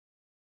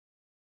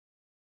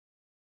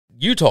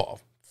Utah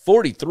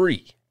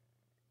 43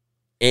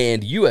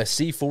 and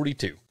USC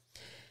 42.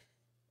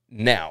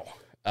 Now,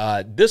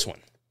 this one,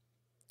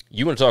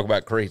 you want to talk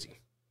about crazy.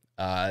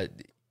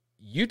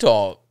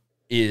 Utah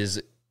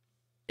is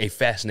a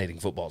fascinating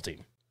football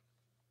team.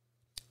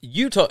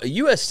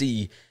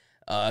 USC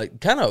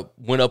kind of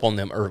went up on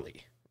them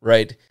early,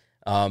 right?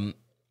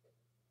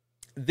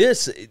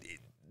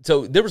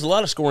 So there was a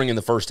lot of scoring in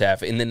the first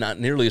half and then not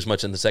nearly as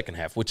much in the second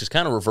half, which is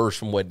kind of reversed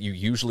from what you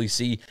usually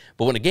see.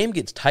 But when a game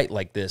gets tight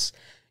like this,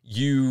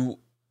 you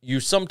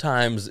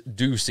sometimes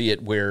do see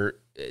it where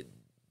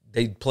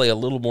they play a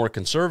little more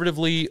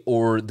conservatively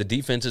or the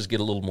defenses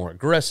get a little more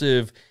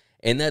aggressive,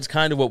 and that's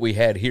kind of what we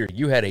had here.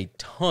 You had a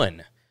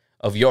ton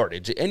of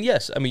yardage. And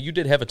yes, I mean, you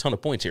did have a ton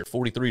of points here,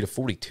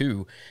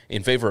 43-42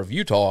 in favor of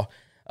Utah.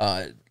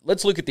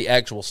 Let's look at the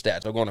actual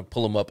stats. I'm going to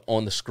pull them up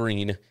on the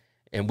screen,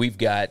 and we've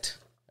got,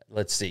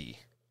 let's see.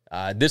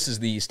 This is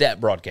the stat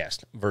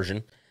broadcast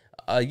version.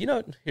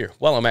 Here,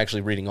 while I'm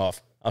actually reading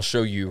off, I'll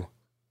show you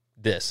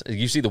this.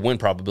 You see the win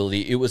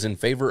probability. It was in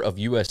favor of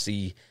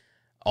USC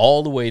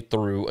all the way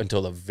through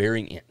until the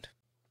very end.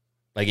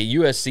 Like,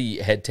 USC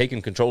had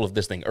taken control of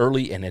this thing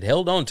early and had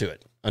held on to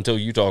it until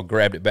Utah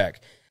grabbed it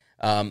back.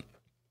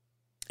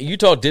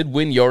 Utah did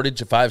win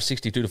yardage of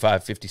 562 to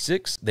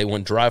 556. They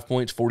won drive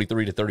points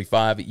 43 to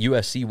 35.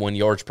 USC won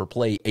yards per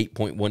play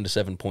 8.1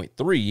 to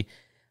 7.3.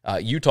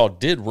 Utah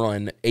did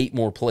run 8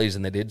 more plays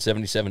than they did,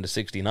 77 to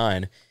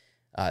 69.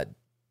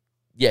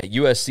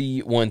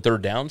 USC won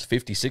third downs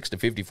 56 to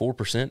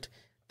 54%.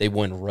 They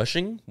won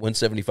rushing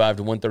 175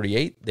 to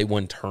 138. They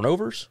won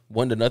turnovers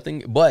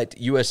 1-0. But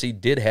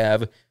USC did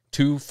have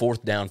 2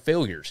 fourth down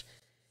failures.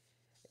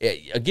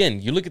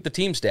 Again, you look at the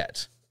team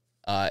stats.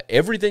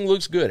 Everything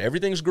looks good.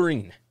 Everything's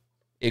green,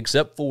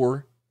 except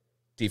for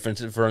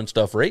defensive run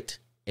stuff rate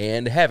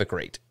and havoc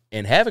rate.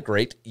 And havoc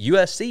rate,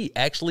 USC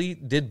actually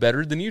did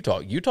better than Utah.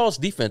 Utah's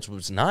defense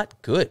was not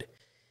good.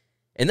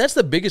 And that's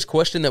the biggest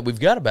question that we've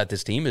got about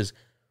this team is,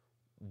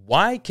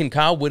 why can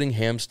Kyle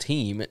Whittingham's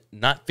team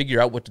not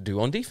figure out what to do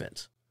on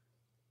defense?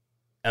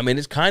 I mean,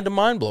 it's kind of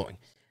mind-blowing.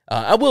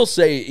 I will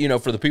say,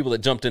 for the people that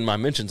jumped in my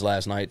mentions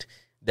last night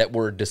that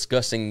were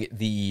discussing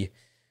the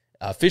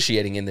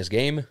officiating in this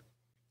game,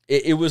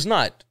 it was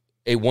not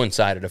a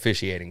one-sided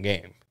officiating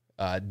game.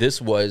 This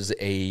was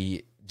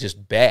a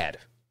just bad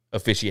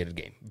officiated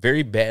game.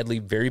 Very badly,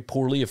 very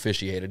poorly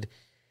officiated.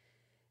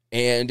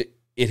 And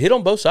it hit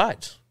on both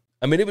sides.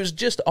 I mean, it was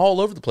just all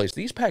over the place.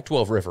 These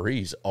Pac-12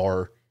 referees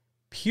are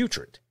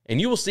putrid. And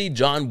you will see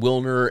John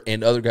Wilner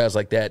and other guys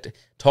like that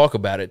talk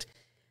about it.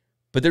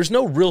 But there's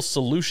no real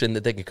solution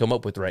that they can come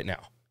up with right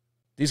now.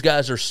 These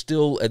guys are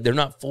still, they're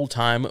not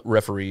full-time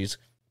referees.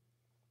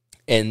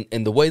 And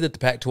the way that the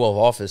Pac-12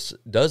 office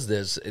does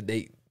this,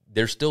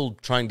 they're still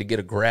trying to get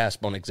a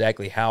grasp on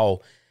exactly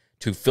how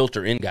to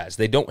filter in guys.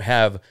 They don't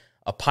have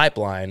a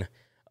pipeline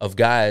of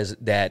guys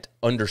that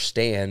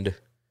understand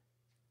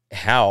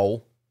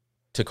how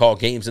to call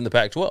games in the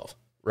Pac-12,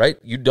 right?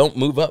 You don't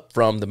move up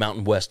from the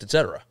Mountain West,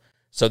 etc.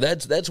 So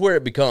that's where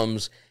it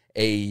becomes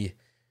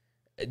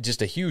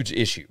just a huge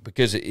issue,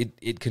 because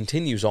it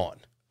continues on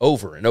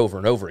over and over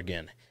and over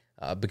again,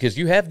 because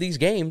you have these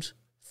games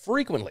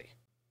frequently.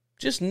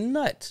 Just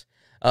nuts.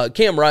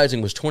 Cam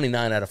Rising was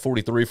 29 out of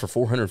 43 for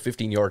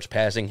 415 yards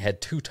passing, had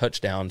 2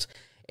 touchdowns,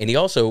 and he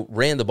also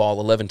ran the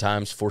ball 11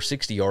 times for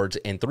 60 yards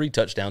and 3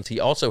 touchdowns. He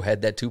also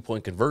had that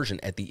 2-point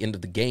conversion at the end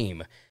of the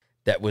game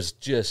that was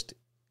just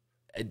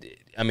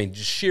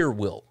sheer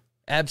will.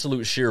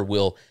 Absolute sheer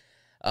will.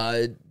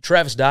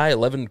 Travis Dye,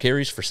 11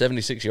 carries for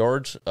 76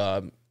 yards.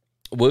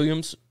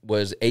 Williams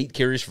was 8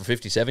 carries for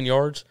 57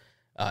 yards.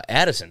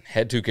 Addison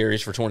had 2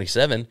 carries for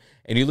 27,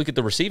 and you look at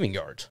the receiving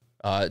yards.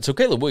 So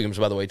Caleb Williams,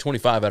 by the way,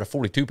 25 out of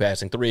 42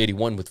 passing,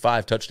 381 with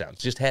 5 touchdowns.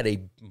 Just had a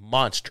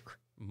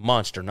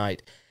monster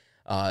night.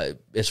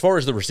 As far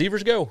as the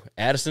receivers go,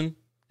 Addison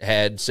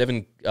had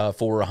 7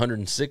 for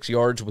 106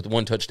 yards with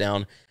 1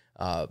 touchdown.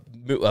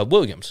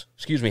 Williams,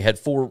 had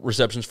 4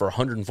 receptions for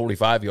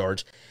 145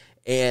 yards.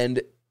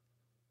 And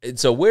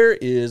so where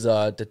is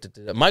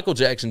Michael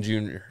Jackson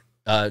Jr.?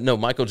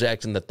 Michael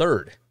Jackson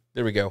III.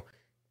 There we go.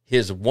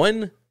 His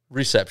 1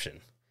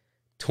 reception,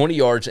 20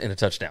 yards and a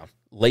touchdown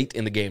late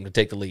in the game to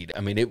take the lead.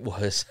 I mean, it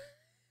was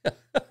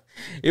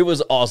it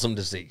was awesome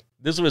to see.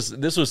 This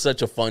was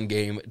such a fun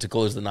game to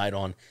close the night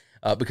on,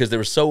 because there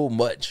was so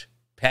much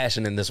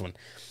passion in this one.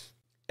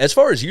 As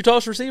far as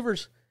Utah's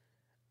receivers,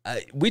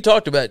 we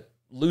talked about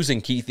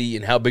losing Keithy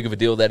and how big of a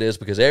deal that is,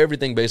 because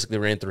everything basically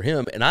ran through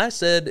him. And I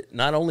said,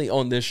 not only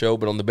on this show,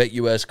 but on the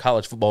BetUS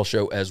college football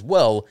show as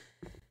well,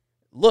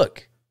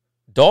 look,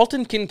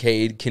 Dalton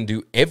Kincaid can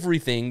do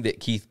everything that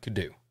Keith could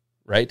do,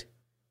 right?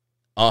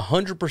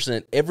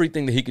 100%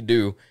 everything that he could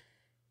do.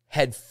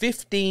 Had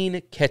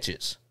 15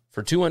 catches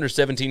for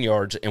 217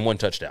 yards and 1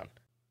 touchdown.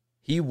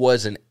 He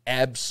was an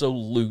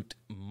absolute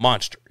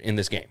monster in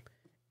this game.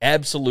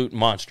 Absolute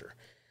monster.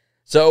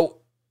 So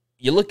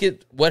you look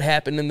at what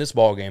happened in this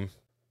ballgame.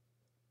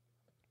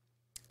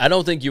 I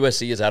don't think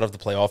USC is out of the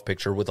playoff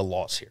picture with a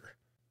loss here.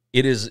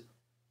 It is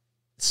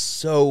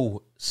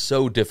so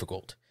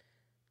difficult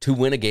to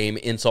win a game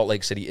in Salt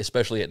Lake City,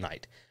 especially at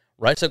night.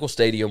 Rice-Eccles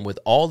Stadium, with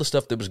all the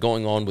stuff that was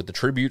going on with the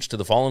tributes to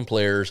the fallen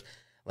players,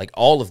 like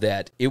all of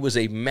that, it was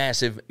a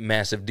massive,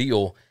 massive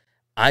deal.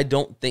 I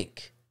don't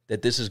think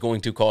that this is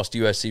going to cost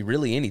USC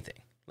really anything.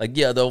 Like,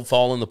 yeah, they'll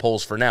fall in the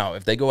polls for now.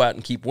 If they go out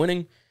and keep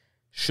winning,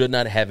 should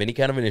not have any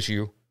kind of an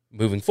issue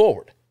moving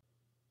forward.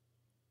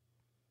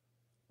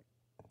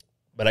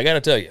 But I got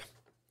to tell you,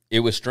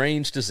 it was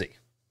strange to see.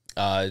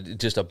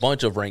 Just a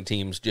bunch of ranked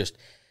teams just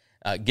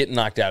getting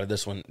knocked out of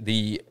this one.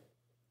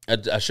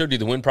 I showed you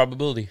the win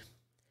probability.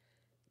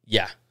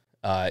 Yeah,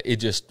 it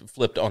just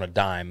flipped on a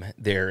dime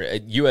there.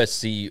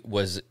 USC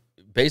was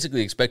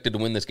basically expected to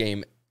win this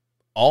game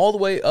all the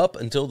way up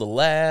until the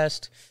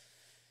last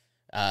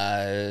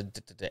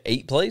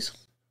 8 plays.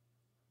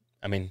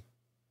 I mean,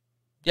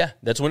 yeah,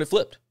 that's when it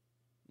flipped.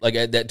 Like,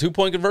 that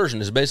 2-point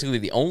conversion is basically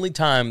the only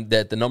time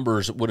that the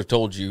numbers would have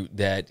told you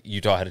that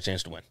Utah had a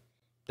chance to win.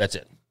 That's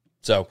it.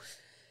 So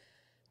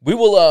we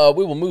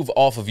will move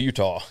off of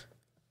Utah,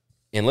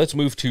 and let's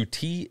move to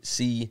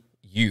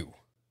TCU.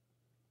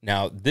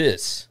 Now,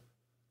 this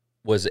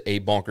was a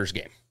bonkers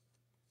game.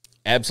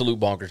 Absolute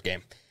bonkers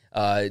game.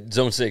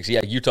 Zone 6,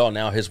 yeah, Utah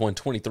now has won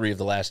 23 of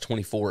the last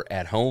 24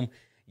 at home.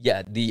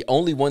 Yeah, the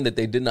only one that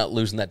they did not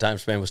lose in that time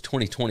span was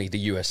 2020 to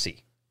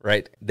USC,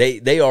 right?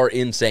 They are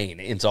insane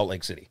in Salt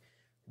Lake City.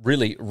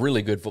 Really,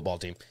 really good football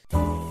team.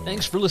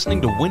 Thanks for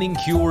listening to Winning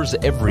Cures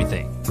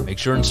Everything. Make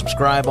sure and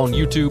subscribe on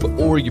YouTube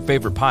or your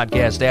favorite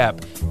podcast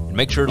app, and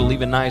make sure to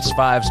leave a nice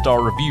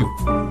 5-star review.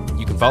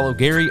 You can follow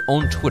Gary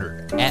on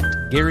Twitter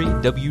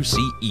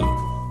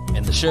 @GaryWCE,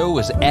 and the show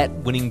is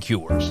 @Winning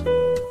Cures.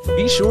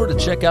 Be sure to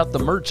check out the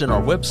merch in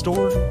our web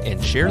store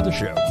and share the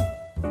show.